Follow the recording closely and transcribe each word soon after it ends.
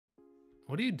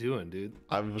What are you doing, dude?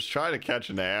 I was trying to catch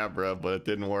an Abra, but it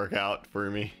didn't work out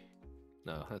for me.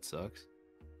 No, that sucks.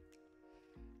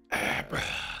 Abra.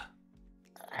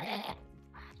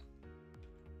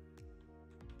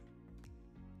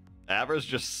 Abra's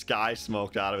just sky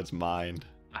smoked out of its mind.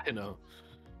 I know.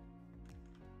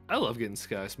 I love getting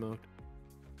sky smoked.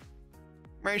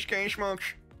 My sky smokes.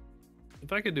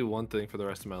 If I could do one thing for the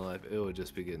rest of my life, it would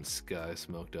just be getting sky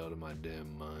smoked out of my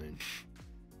damn mind.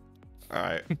 All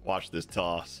right, watch this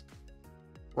toss.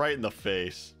 Right in the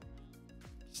face.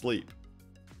 Sleep.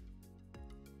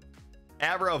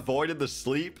 Abra avoided the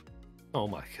sleep. Oh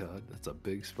my god, that's a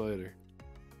big spider.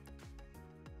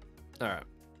 All right.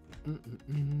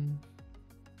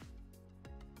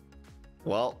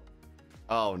 Well,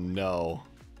 oh no.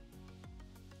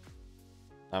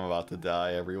 I'm about to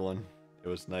die, everyone. It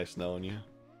was nice knowing you.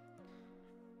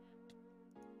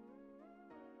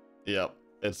 Yep,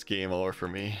 it's game over for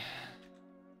me.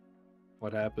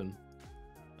 What happened?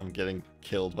 I'm getting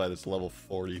killed by this level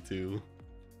 42.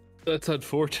 That's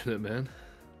unfortunate, man.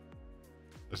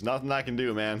 There's nothing I can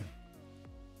do, man.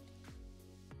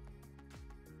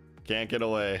 Can't get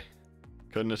away.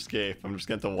 Couldn't escape. I'm just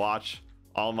going to watch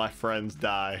all my friends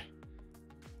die.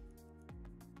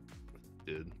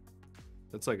 Dude,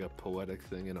 that's like a poetic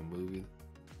thing in a movie.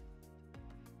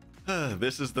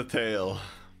 This is the tale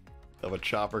of a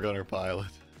chopper gunner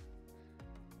pilot.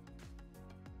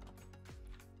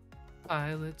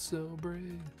 Pilot so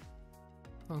brave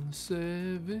on the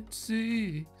 7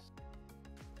 seas.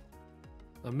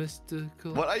 A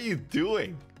mystical. What are you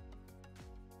doing?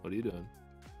 What are you doing?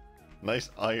 Nice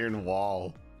iron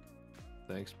wall.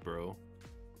 Thanks, bro.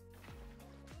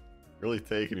 Really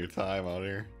taking your time out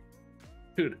here.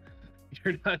 Dude,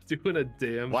 you're not doing a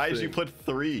damn Why thing. did you put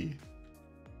 3?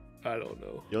 I don't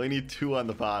know. You only need 2 on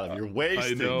the bottom. You're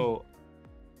wasting. I know.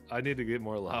 I need to get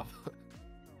more lava.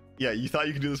 Yeah, you thought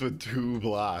you could do this with 2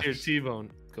 blocks. Here, T-Bone,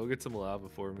 go get some lava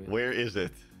for me. Where is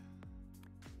it?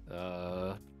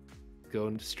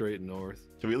 Going straight north.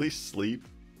 Can we at least sleep?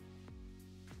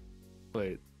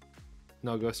 Wait.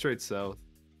 No, go straight south.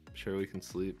 I'm sure we can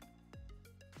sleep.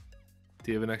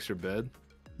 Do you have an extra bed?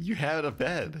 You had a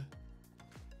bed.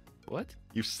 What?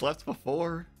 You slept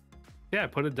before? Yeah, I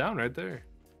put it down right there.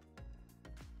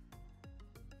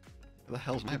 Where the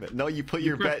hell's my bed? No, you put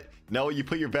your bed. No, you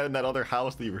put your bed in that other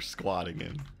house that you were squatting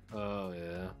in. Oh,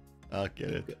 yeah. I'll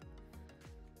get it.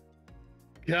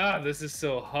 God, this is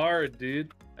so hard,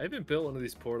 dude. I haven't built one of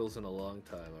these portals in a long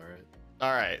time, alright?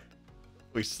 Alright.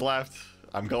 We slept.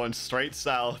 I'm going straight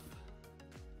south.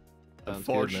 Sounds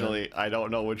Unfortunately, I don't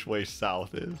know which way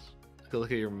south is. Go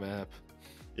look at your map.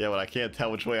 Yeah, but I can't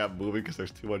tell which way I'm moving because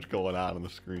there's too much going on the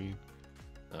screen.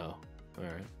 Oh,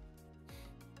 alright.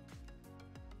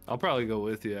 I'll probably go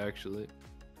with you, actually.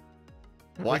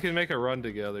 What? We can make a run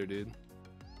together, dude.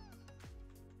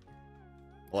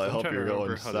 Well, I I'm hope trying to you're going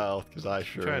remember how south because I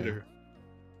sure am.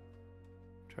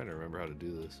 Trying to remember how to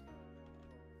do this.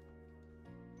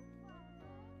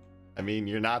 I mean,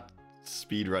 you're not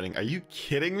speedrunning. Are you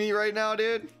kidding me right now,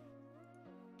 dude?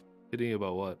 Kidding you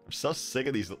about what? I'm so sick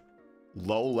of these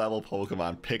low-level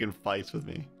Pokemon picking fights with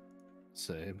me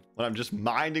Same. when I'm just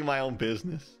minding my own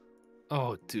business.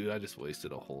 Oh, dude, I just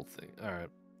wasted a whole thing. Alright.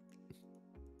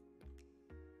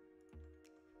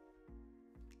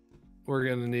 We're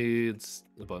gonna need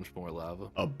a bunch more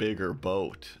lava. A bigger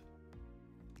boat.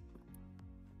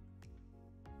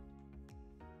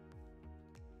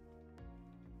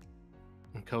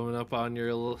 I'm coming up on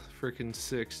your little freaking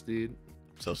 6, dude.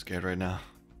 I'm so scared right now.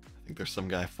 I think there's some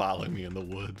guy following me in the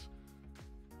woods.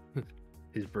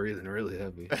 He's breathing really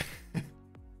heavy.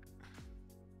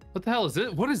 What the hell is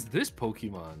it? What is this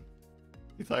Pokemon?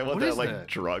 You talking about What that is like that?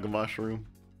 drug mushroom?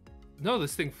 No,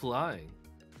 this thing flying.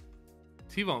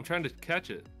 T-Bone, I'm trying to catch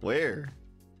it. Where?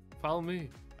 Follow me.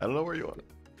 I don't know where you are.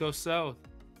 Go south.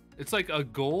 It's like a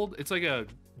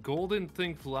golden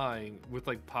thing flying with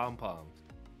like pom-poms.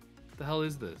 What the hell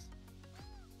is this?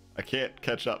 I can't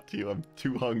catch up to you. I'm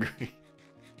too hungry.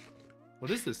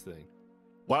 What is this thing?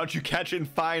 Why don't you catch it and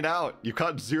find out? You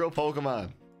caught 0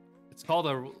 Pokemon. It's called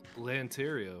a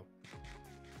Lanterio.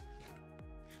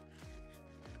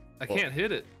 I Well- can't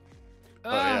hit it.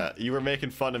 Oh yeah, you were making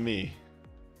fun of me.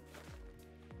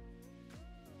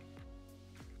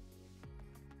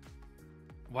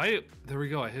 Why? There we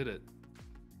go. I hit it.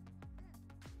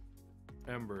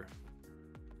 Ember.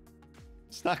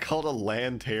 It's not called a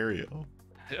Lanterio.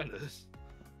 Yeah, it is.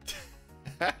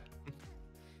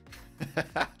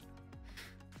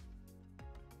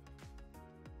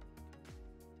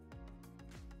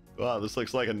 Wow, this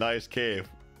looks like a nice cave.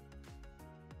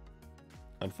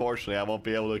 Unfortunately, I won't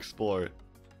be able to explore it.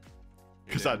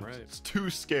 Because Damn it's right.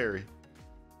 too scary.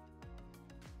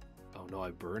 no, I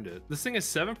burned it. This thing is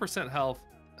 7%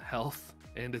 health,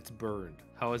 and it's burned.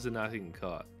 How is it not even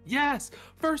caught? Yes!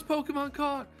 First Pokemon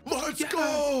caught! Let's Yes!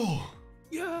 go!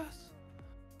 Yes!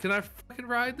 Can I fucking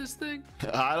ride this thing?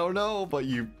 I don't know, but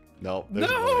you... No.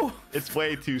 No! It's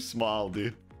way too small,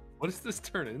 dude. What does this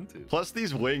turn into? Plus,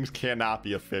 these wings cannot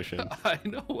be efficient. I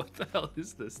know. What the hell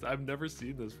is this? I've never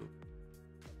seen this before.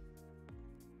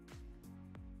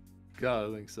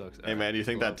 God, that thing sucks. Hey, man, do you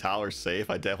think that tower's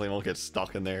safe? I definitely won't get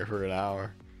stuck in there for an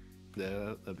hour.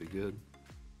 Yeah, that'd be good.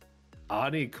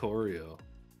 Ani Choreo.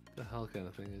 The hell kind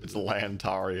of thing is It's it?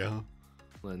 Lantario.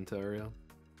 Lantario.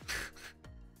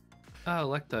 Ah,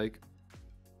 Lectike.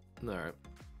 Alright.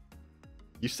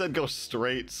 You said go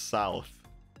straight south.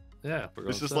 Yeah, we're going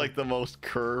This is south. like the most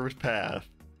curved path.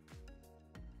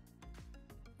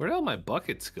 Where'd all my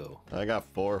buckets go? I got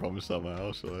 4 of them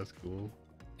somehow, so that's cool.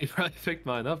 You probably picked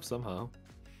mine up somehow.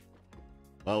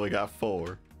 Well, we got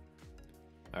 4.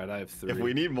 Alright, I have 3. If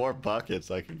we need more buckets,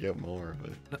 I could get more.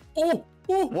 But Oh!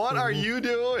 Oh! what are you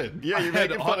doing? Yeah, you're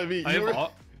making fun of me.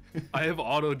 I have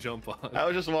auto jump on. I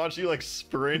was just watching you like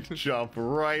sprint jump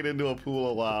right into a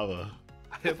pool of lava.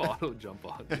 I have auto jump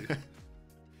on, dude.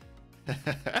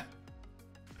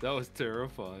 That was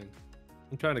terrifying.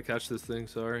 I'm trying to catch this thing,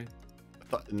 sorry.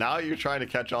 Now you're trying to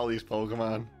catch all these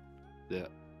Pokemon? Yeah.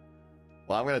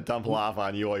 Well, I'm gonna dump lava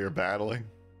on you while you're battling.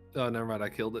 Oh, never mind, I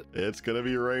killed it. It's gonna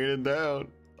be raining down.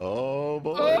 Oh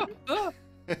boy. Ah!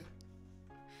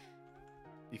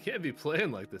 You can't be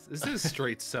playing like this. This is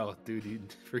straight south, dude. You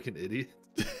freaking idiot.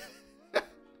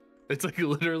 It's like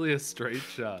literally a straight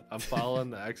shot. I'm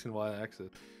following the X and Y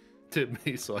axis. Tip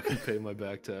me so I can pay my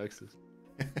back taxes.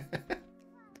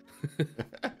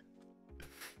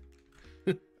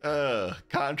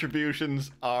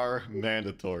 Contributions are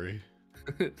mandatory.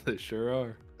 They sure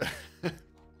are.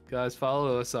 Guys,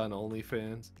 follow us on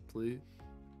OnlyFans, please.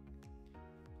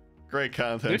 Great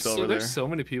content over there. There's so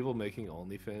many people making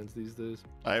OnlyFans these days.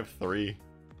 I have 3.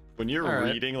 When you're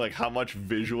reading, like, how much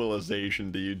visualization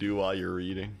do you do while you're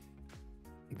reading?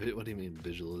 What do you mean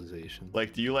visualization?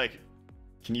 Like, do you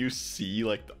can you see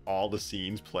like all the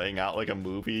scenes playing out like a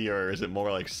movie, or is it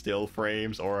more like still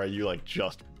frames, or are you like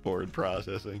just word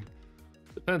processing?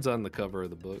 Depends on the cover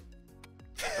of the book.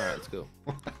 All right, let's go.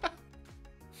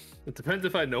 It depends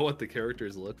if I know what the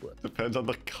characters look like. Depends on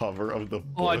the cover of the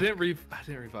book. Oh, I didn't revive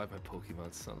my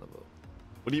Pokemon, son of a...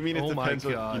 What do you mean it depends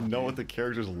on God, you know dude. what the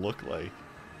characters look like?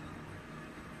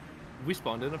 We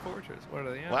spawned in a fortress. What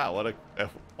are they at? Wow,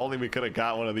 if only we could have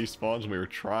got one of these spawns when we were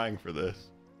trying for this.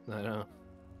 I know.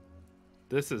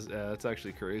 This is, that's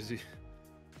actually crazy.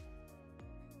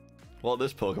 Well,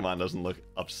 this Pokemon doesn't look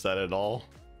upset at all.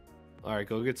 Alright,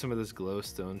 go get some of this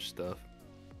glowstone stuff.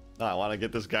 No, I want to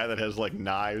get this guy that has like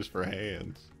knives for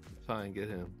hands. Fine, get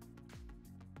him.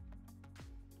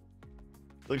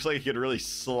 Looks like you could really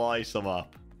slice him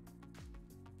up.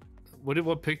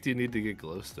 What pick do you need to get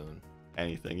glowstone?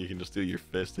 Anything. You can just do your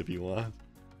fist if you want.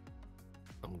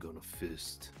 I'm gonna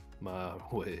fist my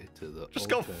way to the Just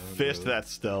go fist that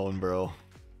stone, bro.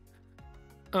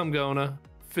 I'm gonna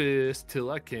fist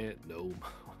till I can't no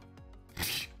more.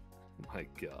 My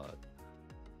God.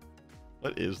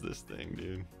 What is this thing,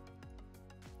 dude?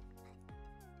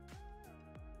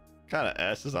 Kind of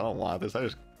S's. I don't want this. I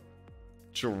just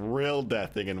drilled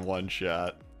that thing in one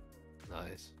shot.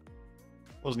 Nice.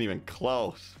 Wasn't even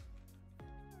close.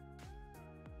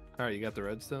 Alright, you got the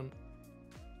redstone?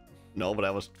 No, but I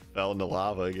almost fell into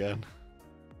lava again.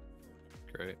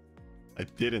 Great. I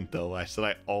didn't though. I said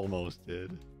I almost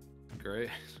did. Great.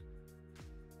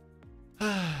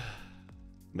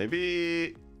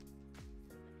 Maybe.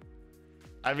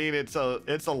 I mean, it's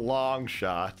a long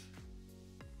shot,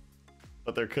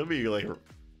 but there could be like,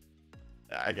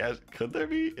 I guess, could there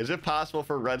be? Is it possible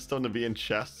for redstone to be in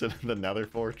chests in the Nether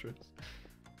Fortress?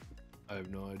 I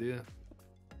have no idea.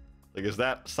 Like, is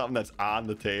that something that's on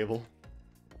the table,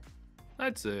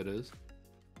 I'd say it is.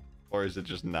 or is it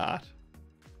just not?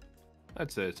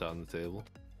 I'd say it's on the table.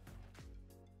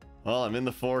 Well, I'm in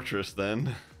the fortress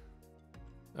then.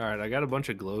 Alright, I got a bunch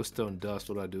of glowstone dust.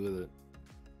 What do I do with it?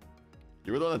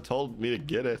 You were the one that told me to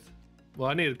get it. Well,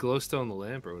 I need a glowstone the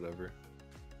lamp or whatever.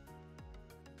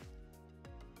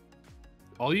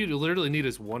 All you literally need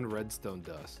is one redstone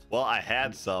dust. Well, I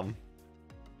had some,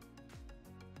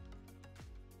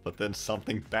 but then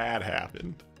something bad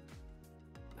happened.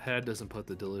 Had doesn't put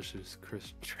the delicious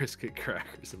Triscuit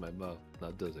crackers in my mouth.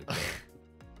 Not does it?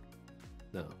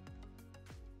 No.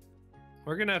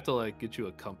 We're gonna have to like get you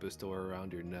a compass to wear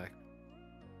around your neck.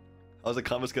 How's a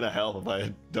compass gonna help if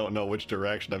I don't know which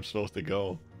direction I'm supposed to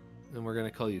go? And we're gonna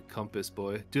call you Compass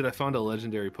Boy. Dude, I found a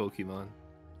legendary Pokemon.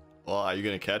 Well, are you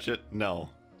gonna catch it? No.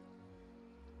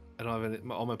 I don't have any.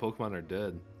 All my Pokemon are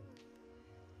dead.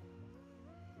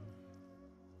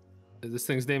 This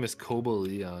thing's name is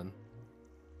Cobalion.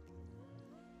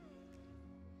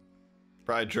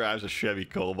 Probably drives a Chevy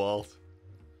Cobalt.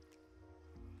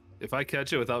 If I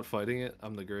catch it without fighting it,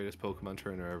 I'm the greatest Pokemon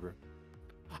trainer ever.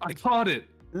 I caught it!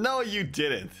 No, you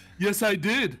didn't. Yes, I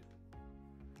did!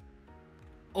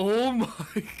 Oh my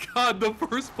god, the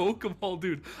first Pokeball,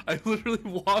 dude. I literally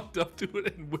walked up to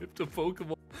it and whipped a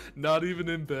Pokeball, not even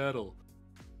in battle.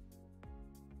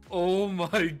 Oh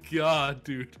my god,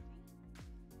 dude.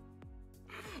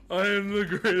 I am the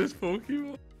greatest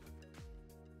Pokemon.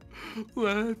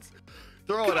 Let's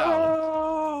throw it go!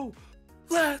 out.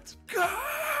 Let's go!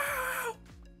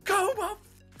 Go on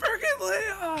friggin'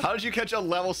 Leon! How did you catch a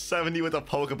level 70 with a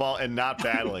Pokeball and not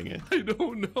battling it? I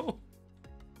don't know.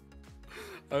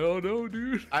 I don't know,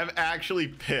 dude. I'm actually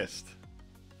pissed.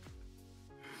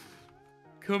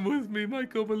 Come with me, my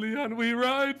Cobalion. We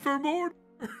ride for more.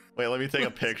 Wait, let me take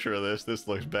a picture of this. This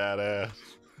looks badass.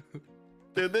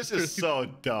 Dude, this is so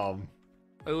dumb.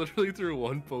 I literally threw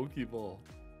one Pokeball.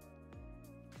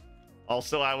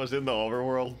 Also, I was in the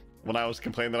overworld. When I was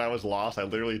complaining that I was lost, I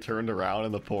literally turned around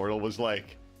and the portal was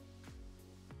like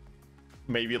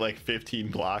maybe like 15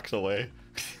 blocks away.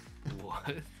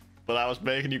 What? But I was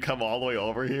making you come all the way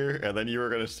over here, and then you were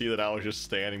gonna see that I was just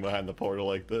standing behind the portal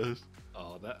like this.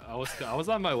 Oh, that I was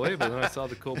on my way, but then I saw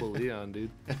the Cobalion,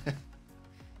 dude.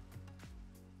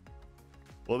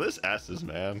 Well, this S's,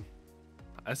 man.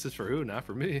 S is for who? Not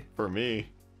for me. For me.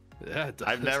 Yeah, it does.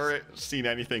 I've never seen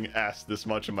anything S this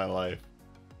much in my life.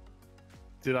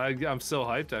 Dude, I'm so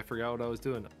hyped. I forgot what I was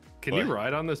doing. Can you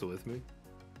ride on this with me?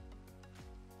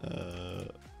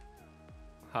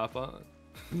 Hop on.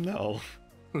 No.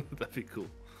 That'd be cool.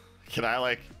 Can I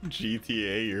like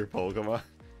GTA your Pokemon?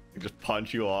 Just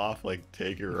punch you off, like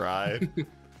take your ride?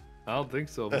 I don't think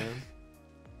so, man.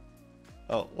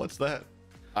 Oh, what's that?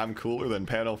 I'm cooler than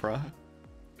PanoPrime.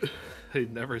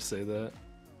 They'd never say that.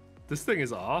 This thing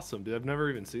is awesome, dude. I've never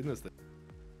even seen this thing.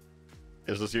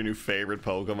 Is this your new favorite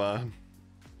Pokemon?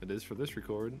 It is for this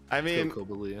record. I mean,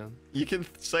 Cobalion. you can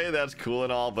say that's cool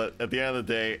and all, but at the end of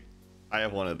the day, I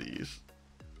have one of these.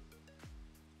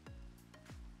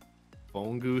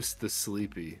 Bongoose the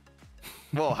Sleepy.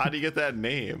 Well, how do you get that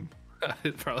name?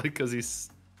 Probably because he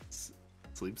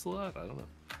sleeps a lot. I don't know.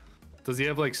 Does he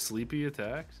have like sleepy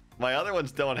attacks? My other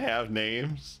ones don't have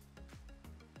names.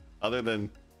 Other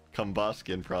than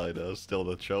Combuskin probably does. Still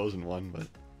the chosen one, but...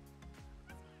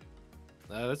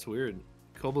 That's weird.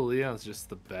 Cobaleon's just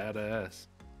the badass.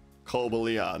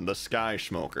 Cobalion, the Sky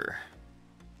Smoker.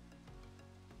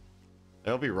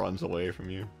 I hope he runs away from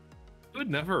you. He would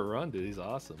never run, dude. He's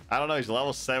awesome. I don't know. He's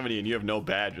level 70 and you have no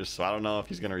badges, so I don't know if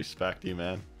he's going to respect you,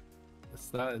 man.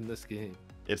 It's not in this game.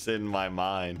 It's in my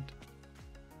mind.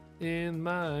 In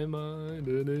my mind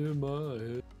and in my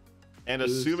head. And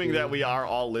assuming that we are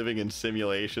all living in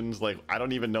simulations, like, I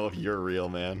don't even know if you're real,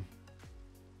 man.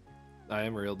 I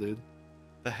am real, dude.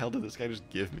 The hell did this guy just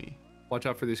give me? Watch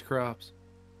out for these crops.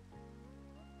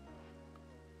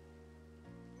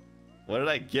 What did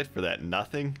I get for that?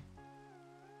 Nothing?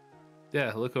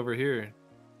 Yeah, look over here.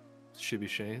 Should be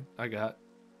Shane. I got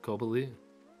Cobalion.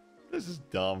 This is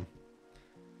dumb.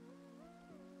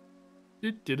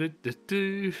 Okay,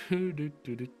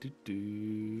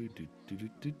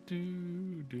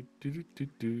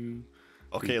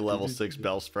 level 6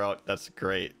 Bellsprout. That's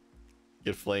great.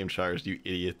 Get flame charged, you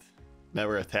idiot.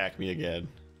 Never attack me again.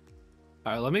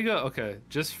 All right, let me go. Okay,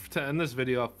 just to end this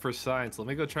video up for science, let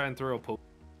me go try and throw a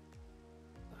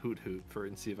Hoot Hoot for it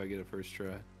and see if I get a first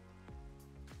try.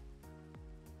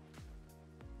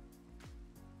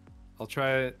 I'll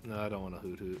try it. No, I don't want a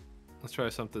Hoot Hoot. Let's try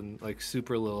something like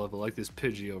super low level, like this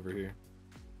Pidgey over here.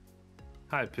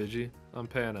 Hi, Pidgey. I'm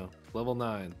Pano, level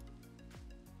 9.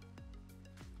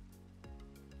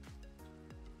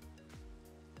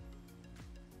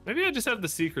 Maybe I just have the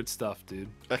secret stuff, dude.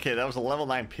 Okay, that was a level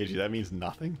 9 Pidgey. That means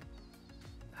nothing.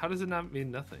 How does it not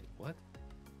mean nothing? What?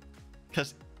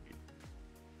 Because...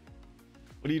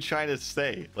 What are you trying to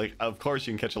say? Like, of course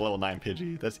you can catch a level 9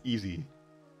 Pidgey. That's easy.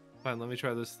 Fine, let me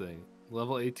try this thing.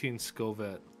 Level 18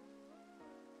 Scovet.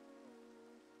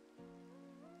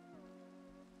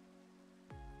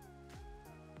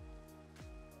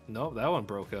 Nope, that one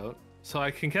broke out. So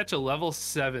I can catch a level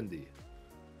 70.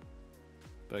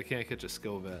 But I can't catch a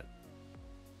Scovet.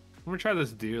 I'm gonna try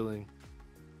this Deerling.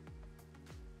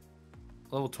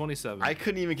 Level 27. I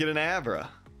couldn't even get an Abra.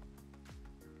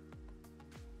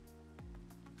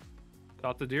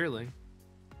 Caught the Deerling.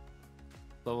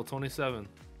 Level 27.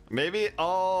 Maybe...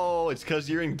 Oh, it's because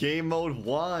you're in game mode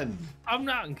 1. I'm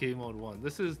not in game mode 1.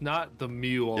 This is not the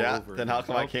Mew all Yeah, over. then how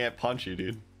come I can't punch you,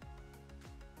 dude?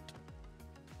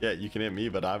 Yeah, you can hit me,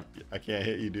 but I can't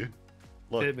hit you, dude.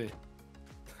 Look. Hit me.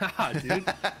 Haha,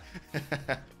 dude.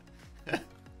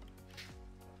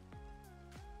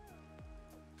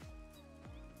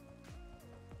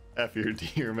 F your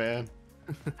deer, man.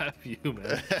 F you,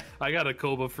 man. I got a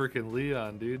Koba freaking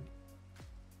Leon, dude.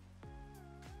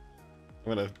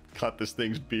 I'm gonna cut this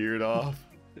thing's beard off.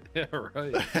 Yeah,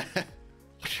 right.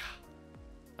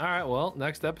 All right, well,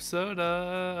 next episode,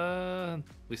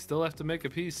 we still have to make a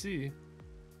PC,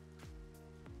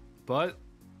 but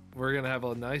we're gonna have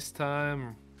a nice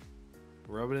time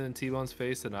rubbing it in T-Bone's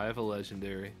face, and I have a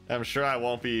legendary. I'm sure I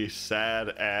won't be sad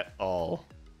at all.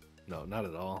 No, not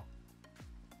at all.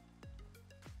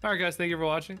 All right, guys, thank you for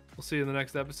watching. We'll see you in the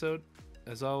next episode.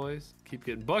 As always, keep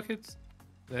getting buckets,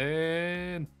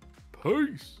 and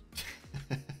peace.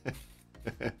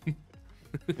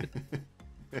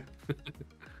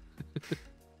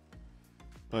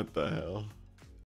 What the hell?